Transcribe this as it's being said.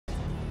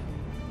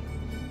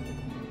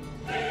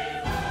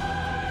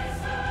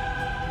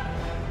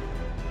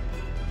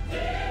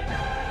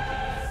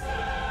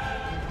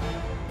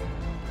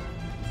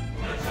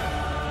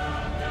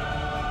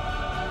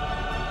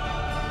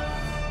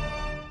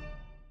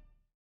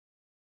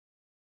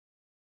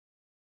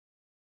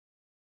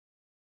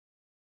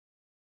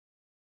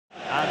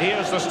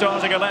Here's the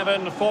starting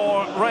 11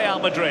 for Real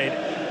Madrid.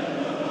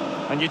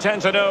 And you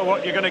tend to know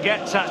what you're going to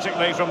get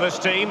tactically from this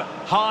team.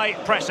 High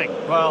pressing.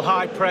 Well,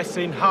 high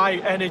pressing, high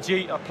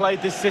energy. I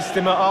played this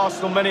system at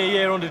Arsenal many a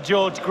year under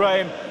George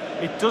Graham.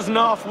 It doesn't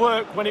half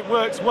work when it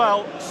works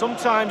well.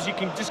 Sometimes you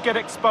can just get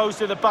exposed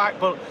to the back,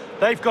 but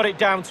they've got it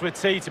down to a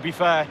T, to be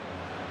fair.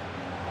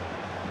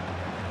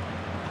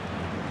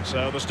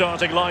 So the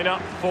starting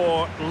lineup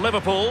for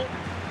Liverpool.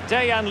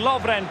 Dejan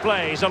Lovren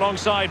plays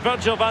alongside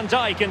Virgil van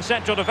Dijk in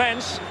central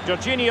defence.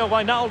 Jorginho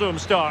Wijnaldum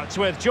starts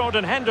with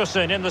Jordan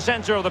Henderson in the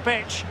centre of the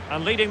pitch.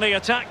 And leading the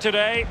attack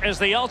today is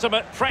the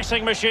ultimate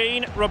pressing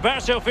machine,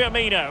 Roberto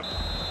Firmino.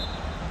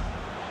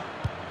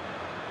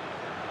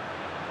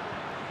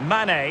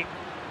 Mane.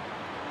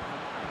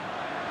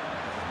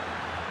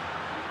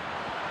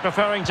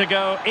 Preferring to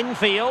go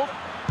infield.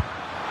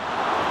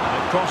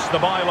 And across the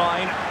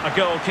byline, a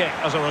goal kick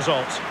as a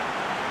result.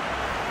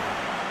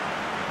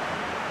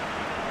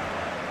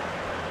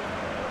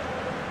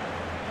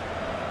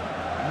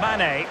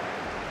 Mane.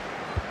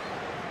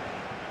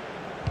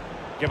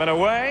 Given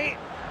away.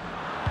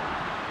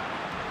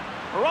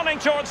 Running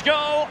towards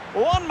goal.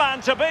 One man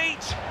to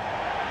beat.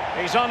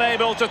 He's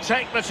unable to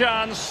take the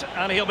chance,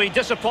 and he'll be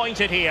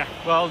disappointed here.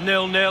 Well,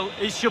 0-0.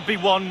 It should be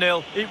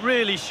 1-0. It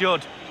really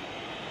should.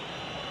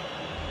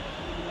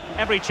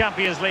 Every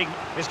Champions League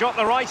has got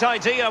the right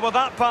idea with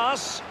that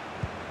pass.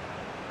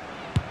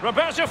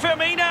 Roberto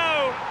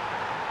Firmino.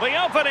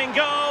 The opening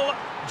goal.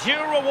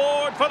 Due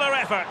reward for their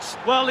efforts.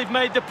 Well, they've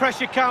made the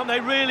pressure count. They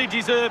really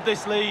deserve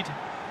this lead.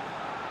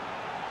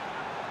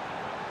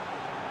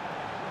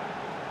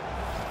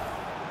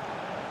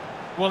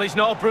 Well, it's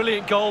not a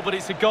brilliant goal, but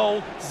it's a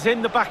goal. It's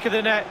in the back of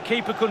the net.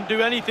 Keeper couldn't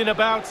do anything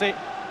about it.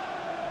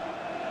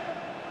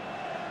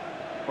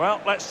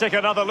 Well, let's take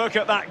another look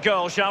at that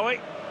goal, shall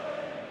we?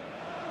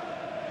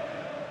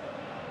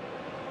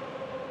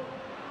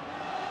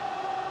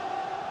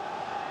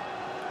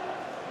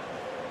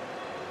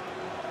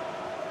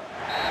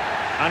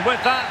 And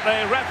with that,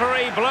 the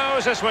referee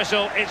blows his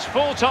whistle. It's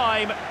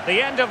full-time,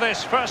 the end of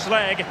this first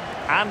leg,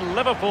 and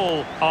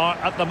Liverpool are,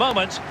 at the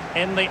moment,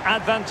 in the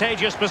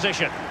advantageous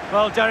position.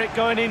 Well, Derek,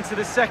 going into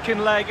the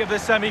second leg of the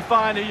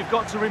semi-final, you've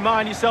got to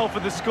remind yourself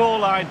of the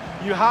scoreline.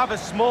 You have a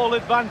small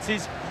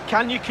advantage.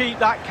 Can you keep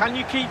that? Can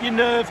you keep your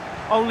nerve?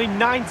 Only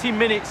 90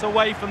 minutes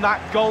away from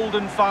that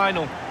golden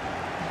final.